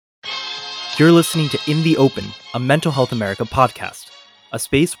You're listening to In the Open, a Mental Health America podcast, a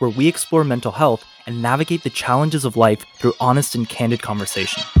space where we explore mental health and navigate the challenges of life through honest and candid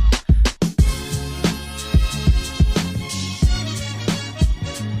conversation.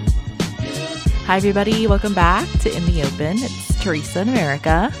 Hi, everybody. Welcome back to In the Open. It's Teresa in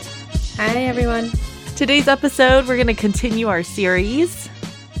America. Hi, everyone. Today's episode, we're going to continue our series.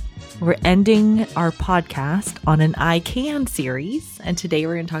 We're ending our podcast on an I Can series. And today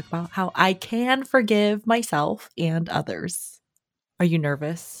we're going to talk about how I can forgive myself and others. Are you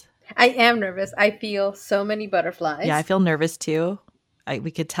nervous? I am nervous. I feel so many butterflies. Yeah, I feel nervous too.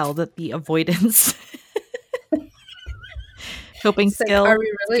 We could tell that the avoidance coping skills. Are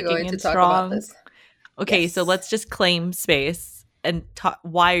we really going to talk about this? Okay, yes. So let's just claim space and talk.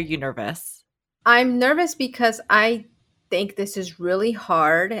 Why are you nervous? I'm nervous because I think this is really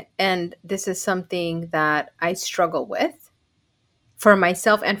hard, and this is something that I struggle with for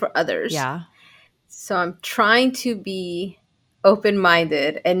myself and for others. Yeah. So I'm trying to be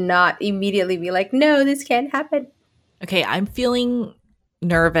open-minded and not immediately be like, no, this can't happen. Okay, I'm feeling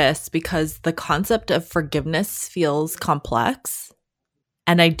nervous because the concept of forgiveness feels complex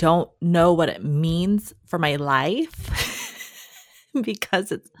and I don't know what it means for my life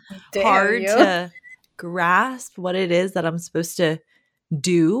because it's hard to grasp what it is that I'm supposed to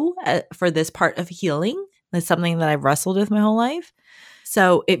do for this part of healing. It's something that I've wrestled with my whole life.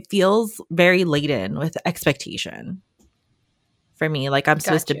 So it feels very laden with expectation for me. Like I'm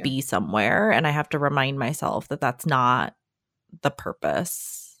supposed to be somewhere and I have to remind myself that that's not the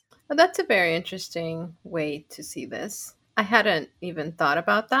purpose. Well, that's a very interesting way to see this. I hadn't even thought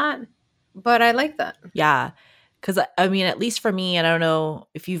about that, but I like that. Yeah. Because, I mean, at least for me, and I don't know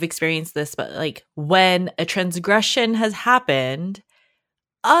if you've experienced this, but like when a transgression has happened,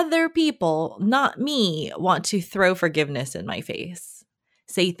 other people, not me, want to throw forgiveness in my face.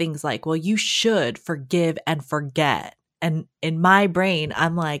 Say things like, well, you should forgive and forget. And in my brain,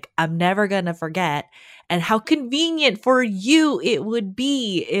 I'm like, I'm never going to forget. And how convenient for you it would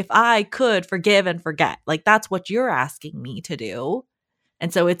be if I could forgive and forget. Like, that's what you're asking me to do.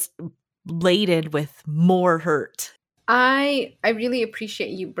 And so it's laden with more hurt. I really appreciate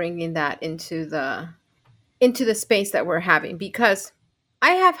you bringing that into the space that we're having, because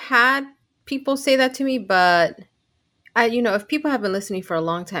I have had people say that to me, but if people have been listening for a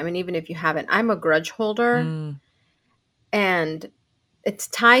long time, and even if you haven't, I'm a grudge holder, and it's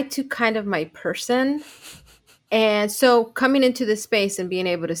tied to kind of my person. And so coming into this space and being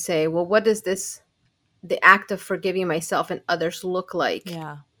able to say, well, what does the act of forgiving myself and others look like?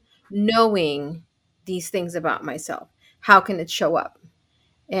 Yeah. Knowing these things about myself, how can it show up?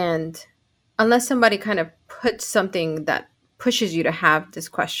 And unless somebody kind of puts something that pushes you to have this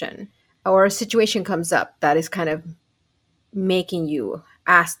question, or a situation comes up that is kind of making you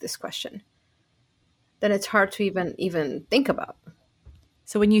ask this question, then it's hard to even think about.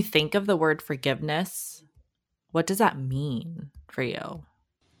 So when you think of the word forgiveness, what does that mean for you?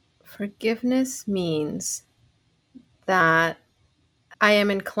 Forgiveness means that I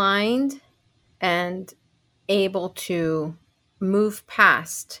am inclined and able to move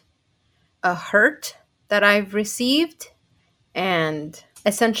past a hurt that I've received and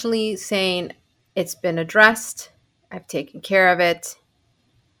essentially saying it's been addressed, I've taken care of it,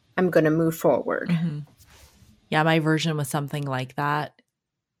 I'm going to move forward. Mm-hmm. Yeah, my version was something like that.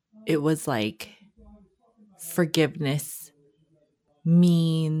 It was like forgiveness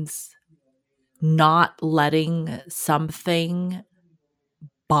means not letting something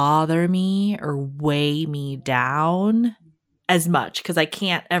bother me or weigh me down as much, because I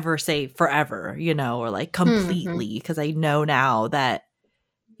can't ever say forever, or like completely, because I know now that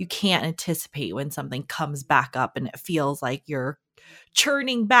you can't anticipate when something comes back up and it feels like you're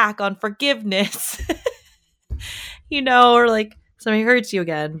churning back on forgiveness, or like something hurts you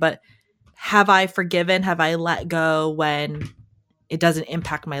again. But have I forgiven? Have I let go when it doesn't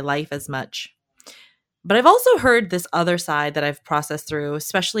impact my life as much? But I've also heard this other side that I've processed through,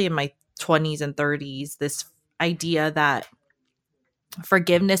 especially in my 20s and 30s, this idea that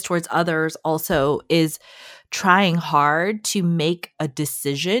forgiveness towards others also is trying hard to make a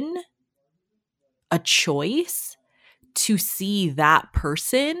decision, a choice, to see that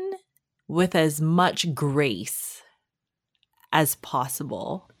person with as much grace as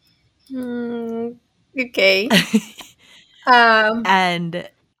possible. Okay. And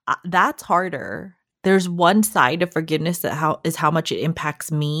that's harder. There's one side of forgiveness that is how much it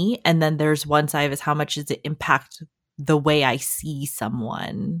impacts me. And then there's one side is how much does it impact the way I see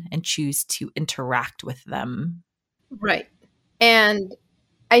someone and choose to interact with them. Right. And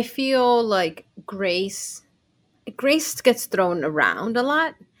I feel like grace gets thrown around a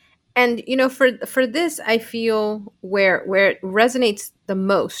lot. And for this, I feel where it resonates the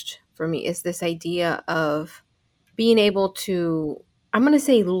most for me is this idea of being able to, I'm going to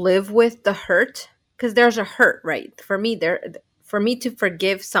say, live with the hurt, because there's a hurt, right? For me to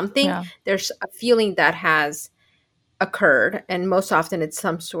forgive something, Yeah. there's a feeling that has occurred, and most often it's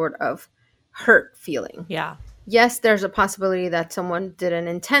some sort of hurt feeling. Yeah. Yes, there's a possibility that someone didn't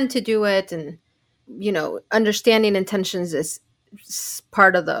intend to do it, and understanding intentions is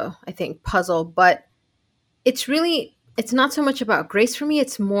part of the, I think, puzzle. But it's not so much about grace for me.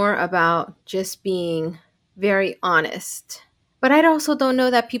 It's more about just being very honest. But I also don't know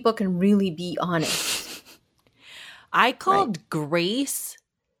that people can really be honest. I called grace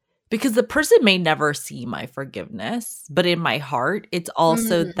because the person may never see my forgiveness, but in my heart, it's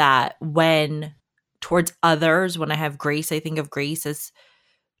also that when towards others, when I have grace, I think of grace as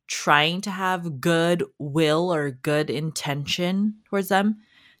trying to have good will or good intention towards them.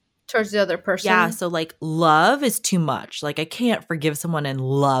 Towards the other person. Yeah, so like love is too much. Like I can't forgive someone and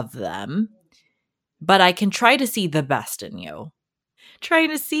love them, but I can try to see the best in you. Trying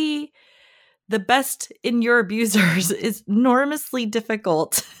to see the best in your abusers is enormously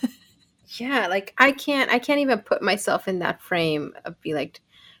difficult. Yeah, like I can't even put myself in that frame of be like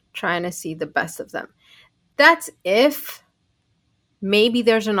trying to see the best of them. That's if maybe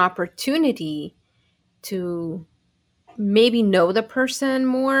there's an opportunity to maybe know the person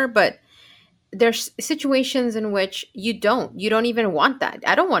more, but there's situations in which you don't even want that.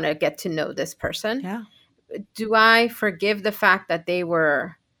 I don't want to get to know this person. Yeah. Do I forgive the fact that they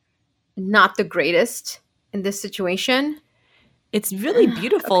were not the greatest in this situation? It's really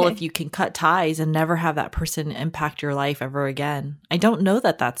beautiful Okay. if you can cut ties and never have that person impact your life ever again. I don't know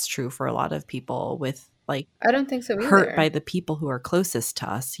that that's true for a lot of people with like I don't think so either. hurt by the people who are closest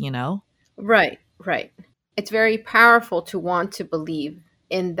to us, you know? Right. It's very powerful to want to believe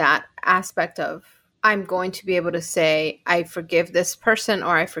in that aspect of, I'm going to be able to say, I forgive this person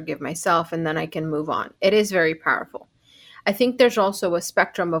or I forgive myself, and then I can move on. It is very powerful. I think there's also a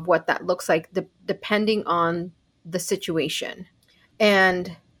spectrum of what that looks like depending on the situation.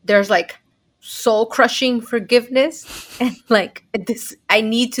 And there's like soul crushing forgiveness and like this, I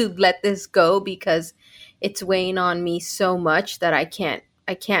need to let this go because it's weighing on me so much that I can't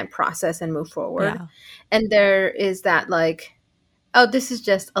process and move forward. Yeah. And there is that like, oh, this is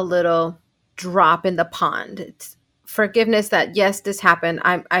just a little drop in the pond. It's forgiveness that, yes, this happened.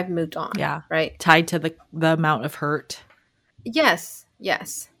 I've moved on. Yeah. Right. Tied to the amount of hurt. Yes.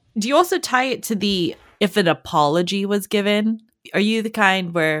 Do you also tie it to the if an apology was given? Are you the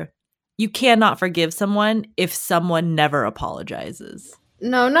kind where you cannot forgive someone if someone never apologizes?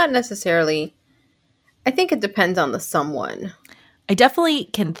 No, not necessarily. I think it depends on the someone. I definitely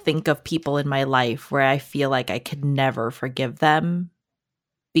can think of people in my life where I feel like I could never forgive them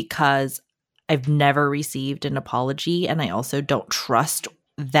because I've never received an apology, and I also don't trust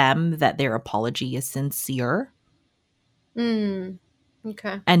them that their apology is sincere.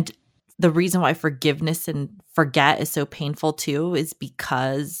 Okay. And the reason why forgiveness and forget is so painful too is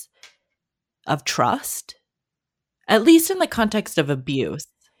because of trust, at least in the context of abuse.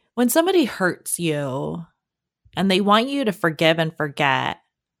 When somebody hurts you and they want you to forgive and forget,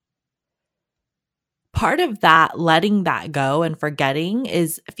 part of that letting that go and forgetting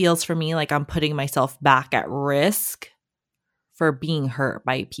feels for me like I'm putting myself back at risk for being hurt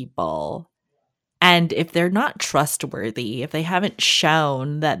by people. And if they're not trustworthy, if they haven't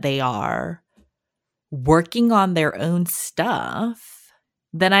shown that they are working on their own stuff,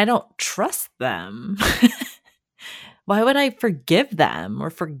 then I don't trust them. Why would I forgive them or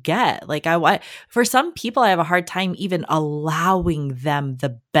forget? Like for some people, I have a hard time even allowing them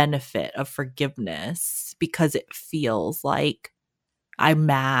the benefit of forgiveness because it feels like I'm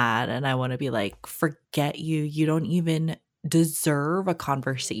mad and I want to be like, forget you. You don't even deserve a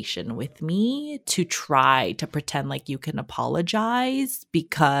conversation with me to try to pretend like you can apologize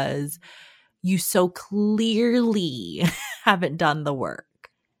because you so clearly haven't done the work.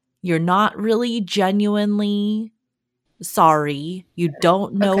 You're not really genuinely sorry. You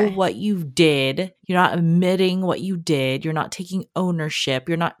don't know what you did. You're not admitting what you did. You're not taking ownership.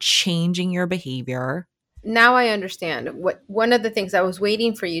 You're not changing your behavior. Now I understand. One of the things I was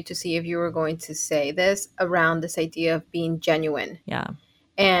waiting for you to see if you were going to say this around this idea of being genuine. Yeah.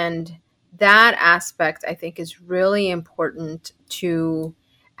 And that aspect, I think, is really important to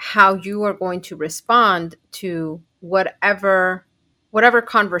how you are going to respond to whatever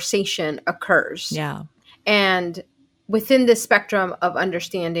conversation occurs. Yeah. And within this spectrum of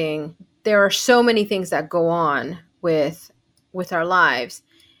understanding, there are so many things that go on with our lives.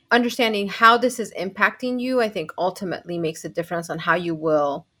 Understanding how this is impacting you, I think, ultimately makes a difference on how you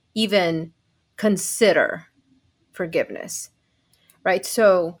will even consider forgiveness, right?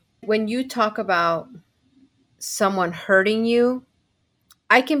 So when you talk about someone hurting you,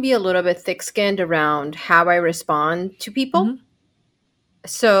 I can be a little bit thick skinned around how I respond to people. Mhm.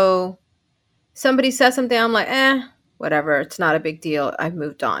 So somebody says something, I'm like, whatever, it's not a big deal. I've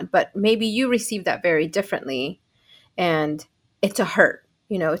moved on. But maybe you receive that very differently, and it's a hurt.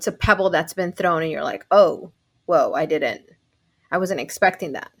 It's a pebble that's been thrown, and you're like, oh, whoa, I wasn't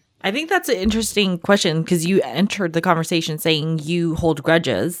expecting that. I think that's an interesting question because you entered the conversation saying you hold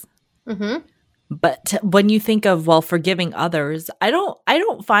grudges. Mm-hmm. But when you think of, well, forgiving others, I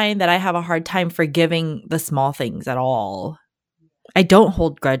don't find that I have a hard time forgiving the small things at all. I don't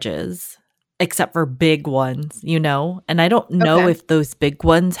hold grudges except for big ones, and I don't know Okay. if those big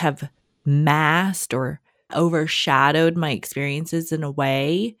ones have masked or overshadowed my experiences in a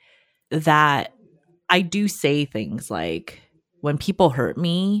way that I do say things like when people hurt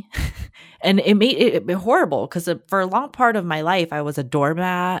me and it made it horrible because for a long part of my life, I was a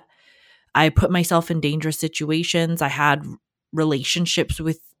doormat. I put myself in dangerous situations. I had relationships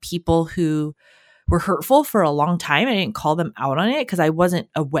with people who were hurtful for a long time. I didn't call them out on it because I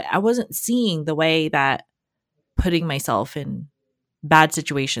wasn't seeing the way that putting myself in bad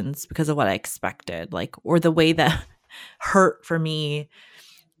situations because of what I expected, like, or the way that hurt for me.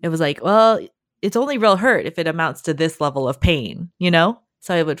 It was like, well, it's only real hurt if it amounts to this level of pain,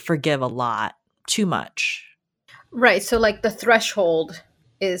 So I would forgive a lot, too much. Right. So like the threshold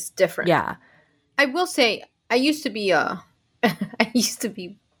is different. Yeah. I will say I used to be I used to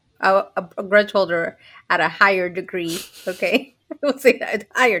be a grudge holder at a higher degree. Okay. I will say that at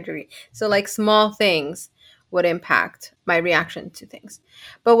a higher degree. So like small things would impact my reaction to things.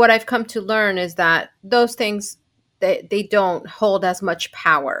 But what I've come to learn is that those things, they don't hold as much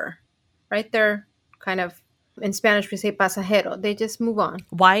power, right? They're kind of, in Spanish we say pasajero. They just move on.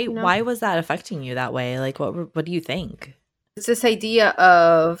 Why was that affecting you that way? Like, what do you think? It's this idea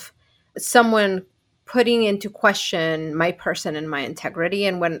of someone putting into question my person and my integrity,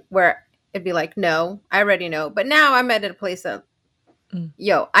 and where it'd be like, no, I already know. But now I'm at a place of,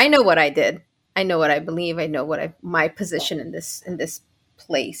 yo, I know what I did. I know what I believe. I know my position in this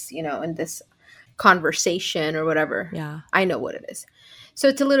place, in this conversation or whatever. Yeah. I know what it is. So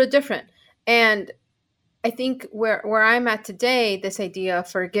it's a little different. And I think where I'm at today, this idea of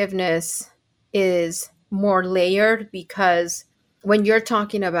forgiveness is more layered, because when you're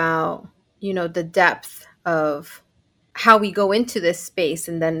talking about, the depth of how we go into this space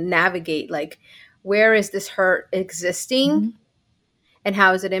and then navigate, like, where is this hurt existing and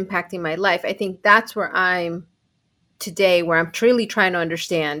how is it impacting my life? I think that's where I'm today, where I'm truly trying to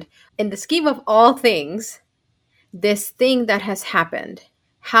understand, in the scheme of all things, this thing that has happened,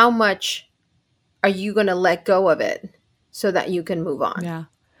 how much are you going to let go of it so that you can move on? Yeah.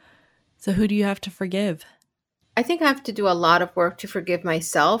 So who do you have to forgive? I think I have to do a lot of work to forgive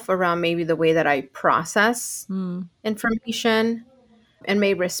myself around maybe the way that I process information and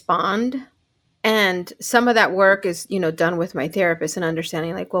may respond. And some of that work is, done with my therapist, and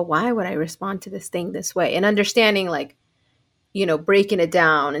understanding like, well, why would I respond to this thing this way? And understanding, like, breaking it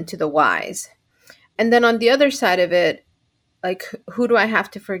down into the whys. And then on the other side of it, like, who do I have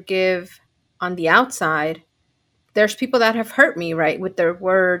to forgive on the outside? There's people that have hurt me, right? With their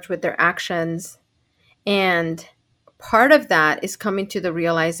words, with their actions. And part of that is coming to the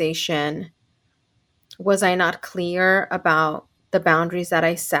realization, was I not clear about the boundaries that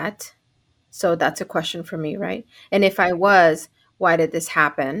I set? So that's a question for me, right? And if I was, why did this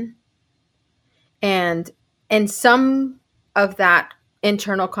happen? And some of that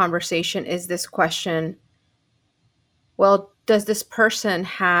internal conversation is this question, well, does this person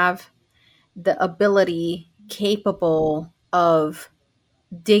have the ability, capable of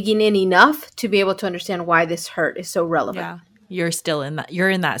digging in enough to be able to understand why this hurt is so relevant? Yeah. You're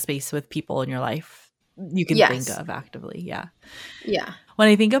in that space with people in your life you can think of actively. Yeah. Yeah. When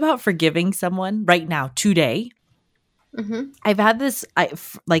I think about forgiving someone right now, today, I've had this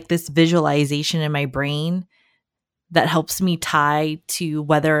this visualization in my brain that helps me tie to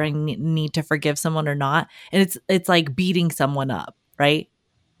whether I need to forgive someone or not. And it's like beating someone up, right?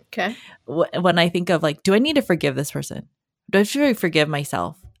 Okay. When I think of like, do I need to forgive this person? Do I should forgive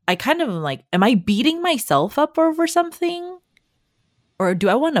myself? I kind of am like, am I beating myself up over something? Or do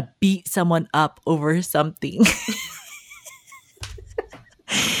I want to beat someone up over something?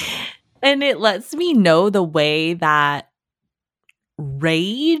 And it lets me know the way that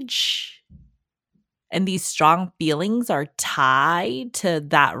rage and these strong feelings are tied to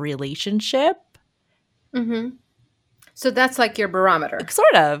that relationship. So that's like your barometer.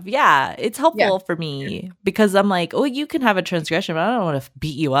 Sort of, yeah. It's helpful Yeah. for me because I'm like, oh, you can have a transgression, but I don't want to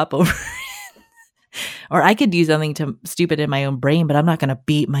beat you up over it. Or I could do something stupid in my own brain, but I'm not going to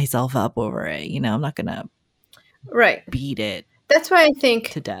beat myself up over it. You know, I'm not going to Right. beat it That's why I think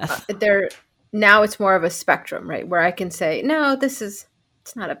to death. now it's more of a spectrum, right? Where I can say, no, it's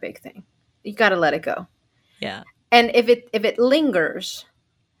not a big thing. You got to let it go. Yeah. And if it lingers,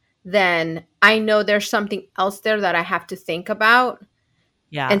 then I know there's something else there that I have to think about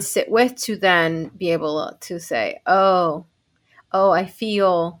Yeah. and sit with to then be able to say, oh, I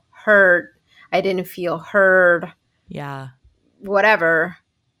feel hurt. I didn't feel heard, Yeah. whatever.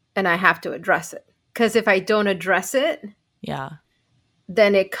 And I have to address it. Because if I don't address it, Yeah.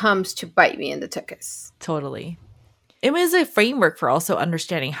 then it comes to bite me in the tuchus. Totally. It was a framework for also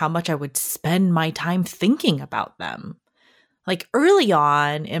understanding how much I would spend my time thinking about them. Like early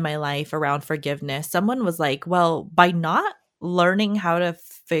on in my life around forgiveness, someone was like, well, by not learning how to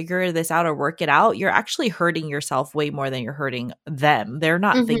figure this out or work it out, you're actually hurting yourself way more than you're hurting them. They're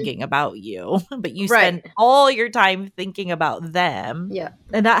not thinking about you, but you spend all your time thinking about them. Yeah.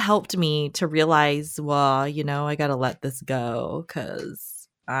 And that helped me to realize, well, you know, I got to let this go because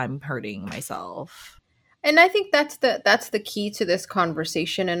I'm hurting myself. And I think that's the key to this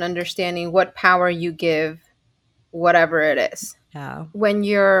conversation and understanding what power you give whatever it is. Yeah. When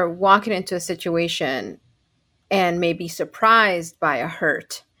you're walking into a situation and maybe surprised by a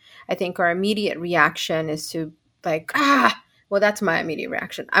hurt, I think our immediate reaction is to like, well, that's my immediate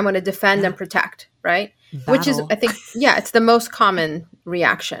reaction. I'm going to defend and protect, right? Battle. Which is, I think, it's the most common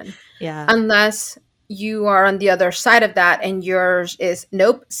reaction. Yeah. Unless you are on the other side of that and yours is,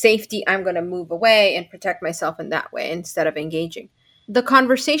 nope, safety, I'm going to move away and protect myself in that way instead of engaging. The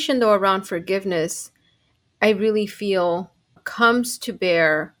conversation, though, around forgiveness, I really feel comes to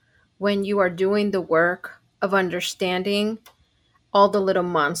bear when you are doing the work of understanding all the little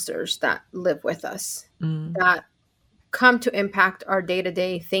monsters that live with us, that come to impact our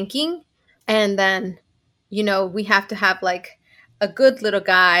day-to-day thinking. And then, you know, we have to have like a good little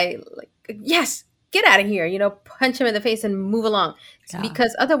guy, like, yes, get out of here, you know, punch him in the face and move along. Yeah.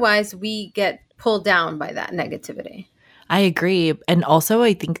 Because otherwise we get pulled down by that negativity. I agree. And also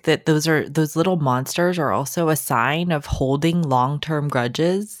I think that those little monsters are also a sign of holding long-term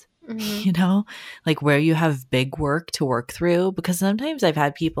grudges, you know, like where you have big work to work through. Because sometimes I've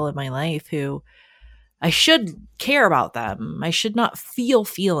had people in my life who I should care about them. I should not feel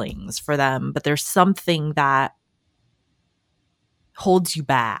feelings for them, but there's something that holds you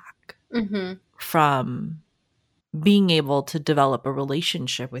back from being able to develop a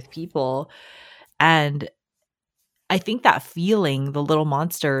relationship with people. And I think that feeling, the little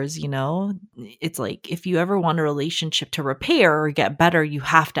monsters, you know, it's like if you ever want a relationship to repair or get better, you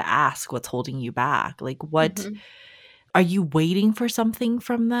have to ask what's holding you back. Like, what are you waiting for something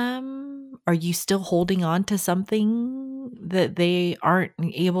from them? Are you still holding on to something that they aren't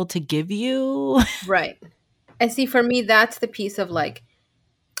able to give you? Right. And see, for me, that's the piece of like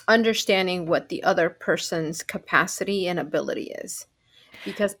understanding what the other person's capacity and ability is.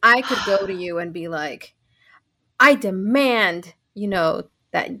 Because I could go to you and be like, I demand, you know,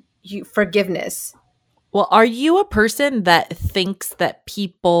 that you forgiveness. Well, are you a person that thinks that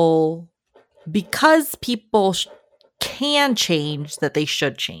people, because people can change, that they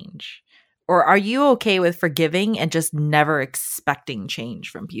should change? Or are you okay with forgiving and just never expecting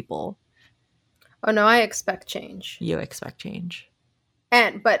change from people? Oh, no, I expect change. You expect change.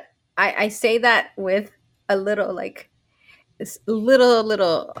 But I say that with a little, like, this little,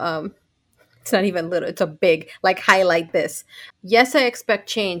 it's not even little, it's a big, like, highlight this. Yes, I expect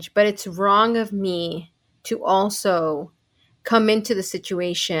change, but it's wrong of me to also come into the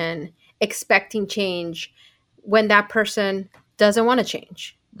situation expecting change when that person doesn't want to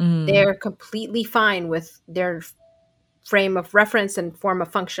change. They're completely fine with their frame of reference and form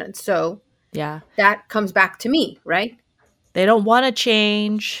of function. So yeah, that comes back to me, right? They don't want to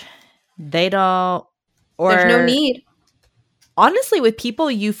change. They don't. Or there's no need. Honestly, with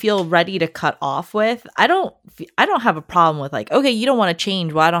people you feel ready to cut off with, I don't have a problem with like, okay, you don't want to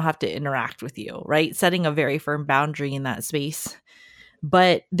change. Well, I don't have to interact with you, right? Setting a very firm boundary in that space.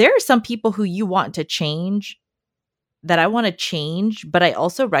 But there are some people who you want to change that I want to change, but I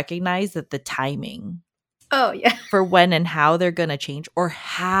also recognize that the timing for when and how they're going to change or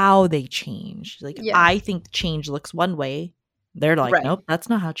how they change. Like, I think change looks one way. They're like, nope, that's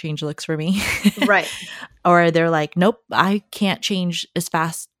not how change looks for me. Right. Or they're like, nope, I can't change as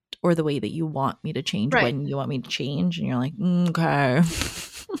fast or the way that you want me to change when you want me to change. And you're like, okay.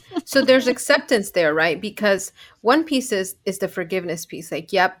 So there's acceptance there, right? Because one piece is the forgiveness piece.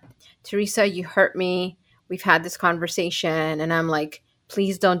 Like, yep, Teresa, you hurt me. we've had this conversation and I'm like,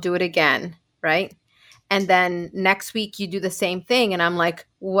 please don't do it again, right? And then next week you do the same thing and I'm like,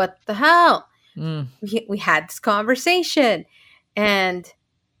 what the hell? Mm, We had this conversation. And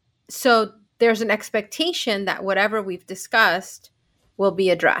so there's an expectation that whatever we've discussed will be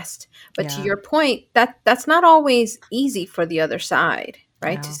addressed. But to yeah. your point, that's not always easy for the other side,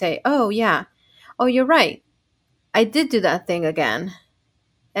 right? To Yeah. say, oh yeah, oh you're right, I did do that thing again.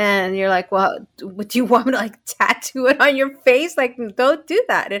 And you're like, well, do you want me to like tattoo it on your face? Like, don't do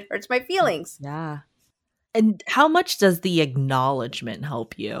that, it hurts my feelings. Yeah. And how much does the acknowledgement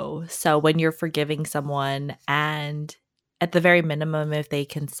help you? So when you're forgiving someone, and at the very minimum, if they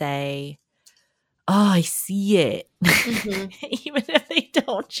can say, oh, I see it, even if they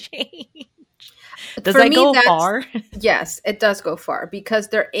don't change. Does For that me, go that's far? yes, it does go far because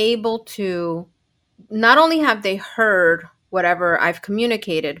they're able to not only have they heard whatever I've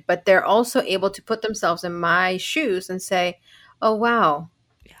communicated, but they're also able to put themselves in my shoes and say, oh wow,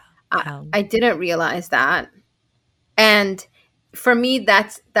 Yeah. I didn't realize that. And for me,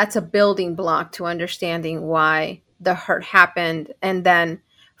 that's a building block to understanding why the hurt happened. And then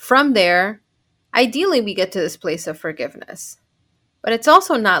from there, ideally we get to this place of forgiveness. But it's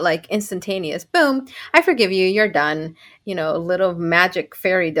also not like instantaneous. Boom, I forgive you, you're done. You know, a little magic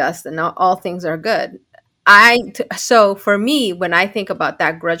fairy dust and all things are good. So for me, when I think about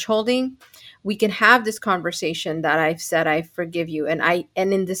that grudge holding, we can have this conversation that I've said I forgive you and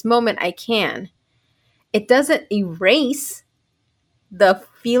in this moment I can. It doesn't erase the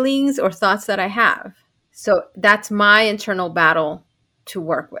feelings or thoughts that I have. So that's my internal battle to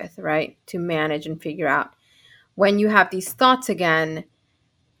work with, right? To manage and figure out when you have these thoughts again,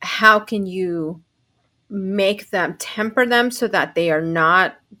 how can you make them, temper them so that they are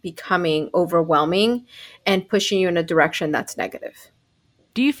not becoming overwhelming and pushing you in a direction that's negative?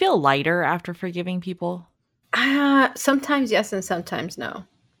 Do you feel lighter after forgiving people? Sometimes yes and sometimes no.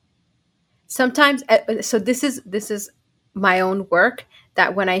 Sometimes, so this is my own work,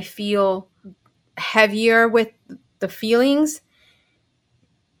 that when I feel heavier with the feelings,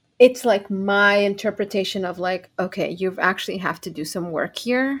 it's like my interpretation of like, okay, you actually have to do some work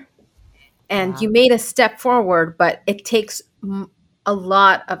here. And Yeah. you made a step forward, but it takes a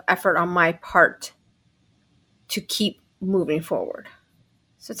lot of effort on my part to keep moving forward.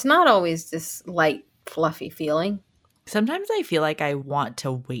 So it's not always this light, fluffy feeling. Sometimes I feel like I want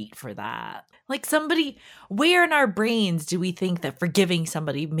to wait for that. Like somebody, where in our brains do we think that forgiving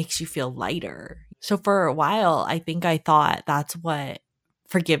somebody makes you feel lighter? So for a while, I think I thought that's what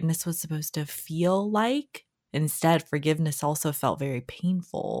forgiveness was supposed to feel like. Instead, forgiveness also felt very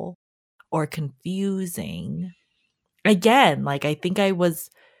painful or confusing. Again, like I think I was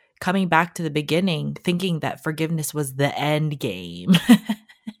coming back to the beginning, thinking that forgiveness was the end game.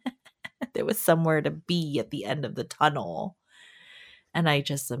 There was somewhere to be at the end of the tunnel. And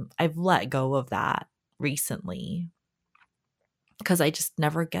I've let go of that recently because I just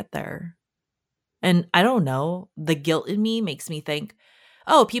never get there. And I don't know, the guilt in me makes me think,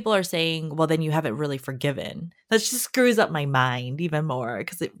 oh, people are saying, well, then you haven't really forgiven. That just screws up my mind even more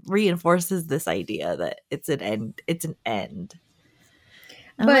because it reinforces this idea that it's an end. It's an end.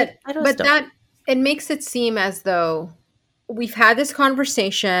 And I'm like, I just But don't. that, it makes it seem as though we've had this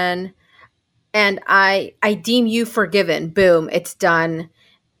conversation and I deem you forgiven. Boom, it's done.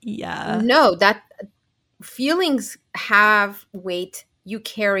 Yeah. No, that feelings have weight. You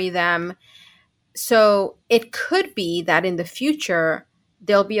carry them. So it could be that in the future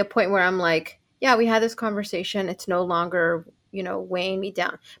there'll be a point where I'm like, yeah, we had this conversation. It's no longer, weighing me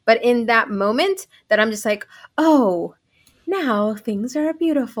down. But in that moment that I'm just like, oh, now things are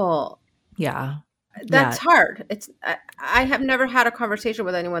beautiful. Yeah. That's Yeah. hard. I have never had a conversation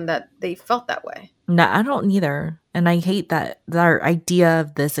with anyone that they felt that way. No, I don't either. And I hate that our idea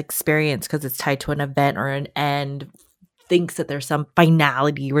of this experience, because it's tied to an event or an end, thinks that there's some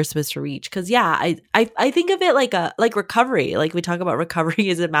finality we're supposed to reach. Because yeah, I think of it like recovery. Like we talk about recovery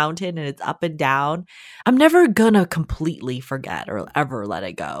as a mountain and it's up and down. I'm never gonna completely forget or ever let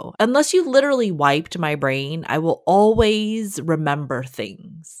it go. Unless you literally wiped my brain, I will always remember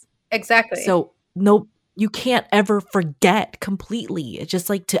things. Exactly. So no, you can't ever forget completely. It's just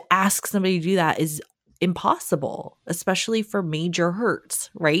like to ask somebody to do that is impossible, especially for major hurts,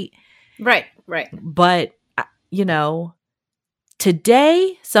 right? Right. But, you know,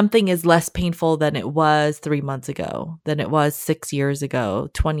 today something is less painful than it was 3 months ago, than it was 6 years ago,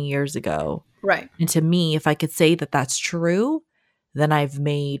 20 years ago. Right. And to me, if I could say that that's true, then I've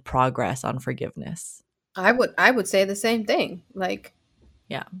made progress on forgiveness. I would say the same thing. Like,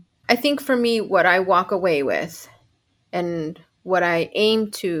 Yeah. I think for me, what I walk away with and what I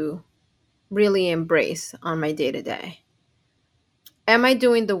aim to really embrace on my day to day? Am I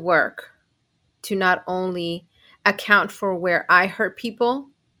doing the work to not only account for where I hurt people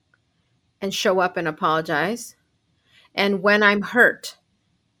and show up and apologize? And when I'm hurt,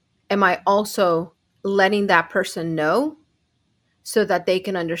 am I also letting that person know so that they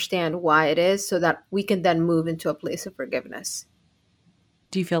can understand why it is, so that we can then move into a place of forgiveness?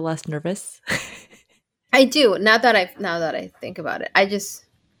 Do you feel less nervous? I do. Now that I think about it,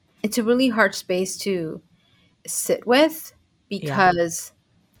 it's a really hard space to sit with because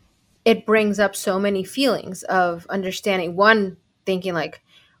it brings up so many feelings of understanding. One, thinking like,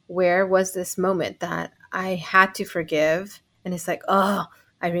 where was this moment that I had to forgive? And it's like, oh,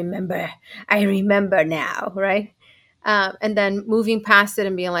 I remember now, right? And then moving past it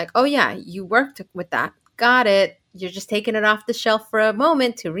and being like, oh yeah, you worked with that. Got it. You're just taking it off the shelf for a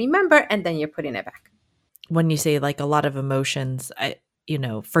moment to remember, and then you're putting it back. When you say like a lot of emotions,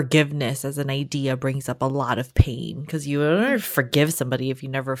 forgiveness as an idea brings up a lot of pain, because you don't ever forgive somebody if you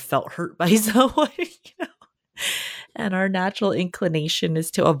never felt hurt by someone, and our natural inclination is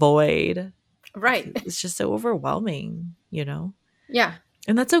to avoid. Right. It's just so overwhelming, Yeah.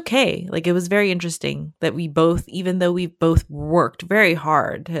 And that's okay. Like, it was very interesting that we both, even though we've both worked very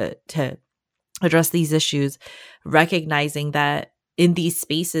hard to address these issues, recognizing that in these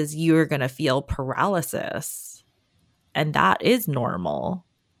spaces, you're going to feel paralysis. And that is normal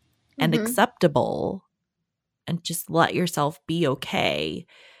and acceptable. And just let yourself be okay.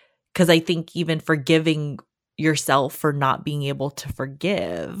 Because I think even forgiving yourself for not being able to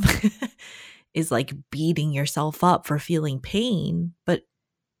forgive is like beating yourself up for feeling pain. But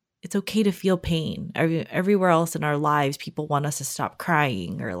it's okay to feel pain. Everywhere else in our lives, people want us to stop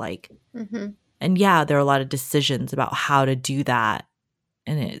crying or like, and yeah, there are a lot of decisions about how to do that.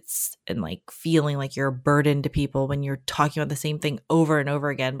 And like feeling like you're a burden to people when you're talking about the same thing over and over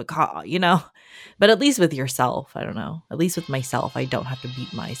again, but at least with yourself, I don't know, at least with myself, I don't have to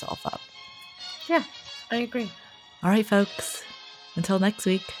beat myself up. Yeah, I agree. All right, folks, until next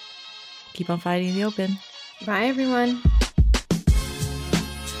week, keep on fighting the open. Bye, everyone.